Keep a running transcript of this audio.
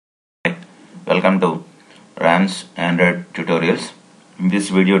Welcome to Ram's Android tutorials. In this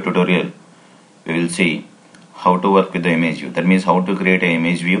video tutorial, we will see how to work with the image view. That means how to create an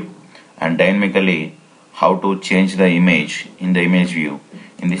image view and dynamically how to change the image in the image view.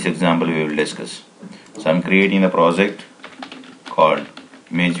 In this example, we will discuss. So I'm creating a project called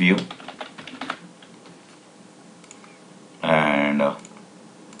image view and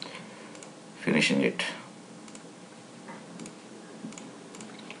finishing it.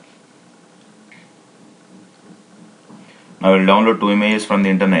 Now we'll download two images from the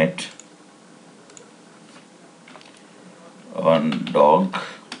internet. One dog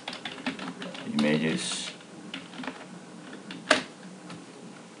images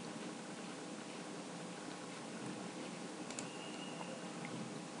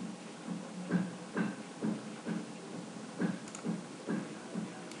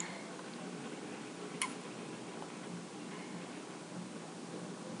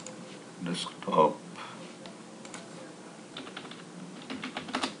desktop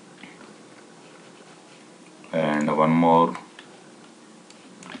and one more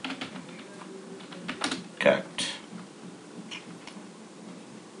cat.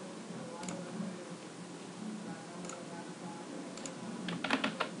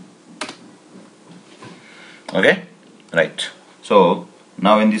 Okay, right. So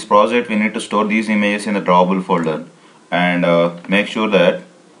now in this project we need to store these images in the drawable folder and make sure that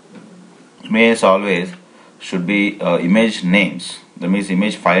images always should be image names. That means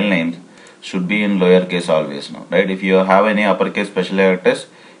image file names should be in lowercase always now, right? If you have any uppercase special characters,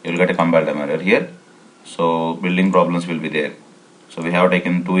 you will get a compile time error here. So building problems will be there. So we have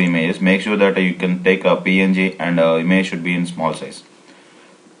taken two images. Make sure that you can take a PNG and image should be in small size.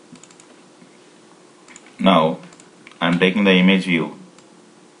 Now I am taking the image view.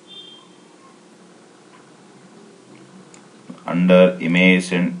 Under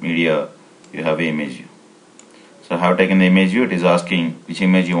image and media, you have an image view. So I have taken the image view. It is asking which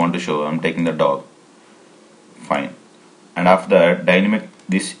image you want to show. I am taking the dog. Fine. And after that, dynamic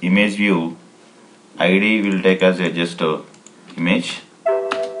this image view ID will take as a just image.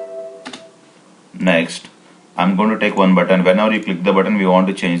 Next, I am going to take one button. Whenever you click the button, we want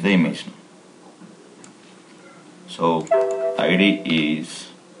to change the image. So ID is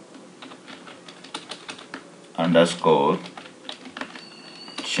underscore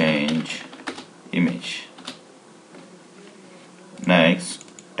change image. Next,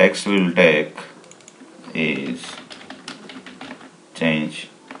 text will take is change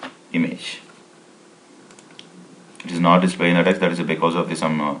image. It is not displaying the text, that is because of the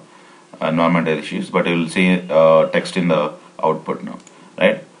some environmental issues, but you will see text in the output now,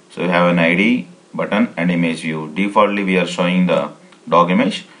 right? So you have an ID button and image view. Defaultly we are showing the dog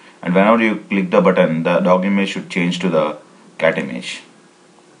image, and whenever you click the button, the dog image should change to the cat image.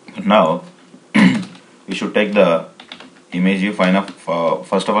 Now we should take the image view.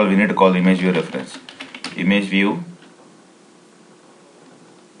 First of all, we need to call the image view reference. Image view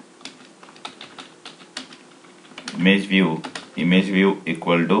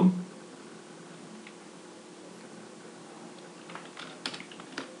equal to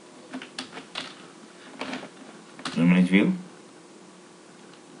image view,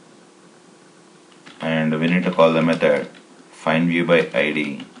 and we need to call the method find view by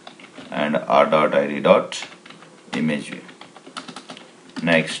ID and r.id.image view.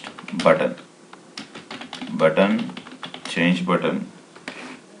 Next, button change button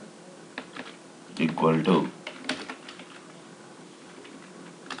equal to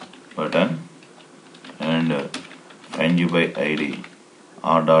button and find view by ID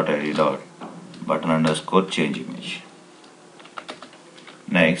r.id.button underscore change image.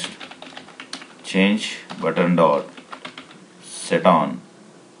 Next, change button dot set on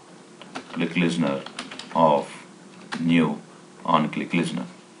click listener of new on click listener.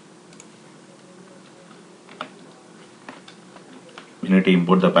 We need to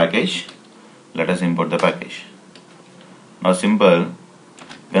import the package. Let us import the package. Now simple,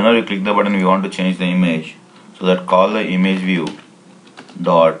 whenever you click the button we want to change the image, so that call the image view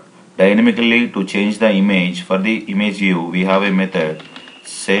dot dynamically to change the image. For the image view we have a method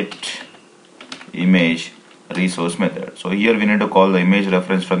set image resource method. So here we need to call the image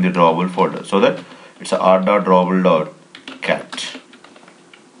reference from the drawable folder, so that it's a r.drawable.cat.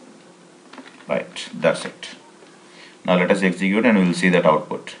 Right, that's it. Now let us execute and we will see that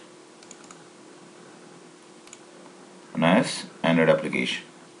output. Nice Android application.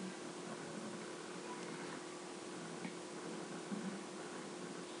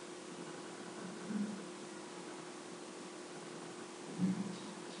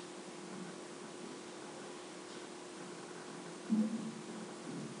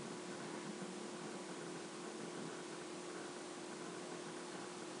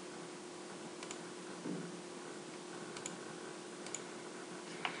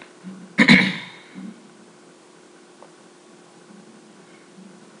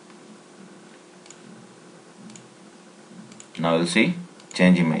 now you'll see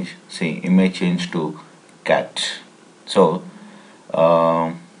change image. See, image changed to cat. So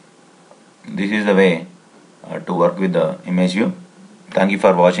this is the way to work with the image view. Thank you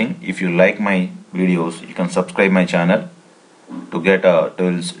for watching. If you like my videos, you can subscribe my channel to get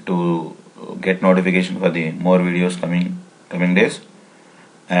tools to get notification for the more videos coming days,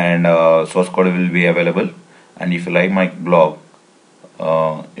 and source code will be available. And if you like my blog,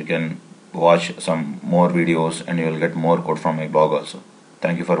 you can watch some more videos and you will get more code from my blog also.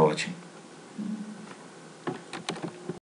 Thank you for watching.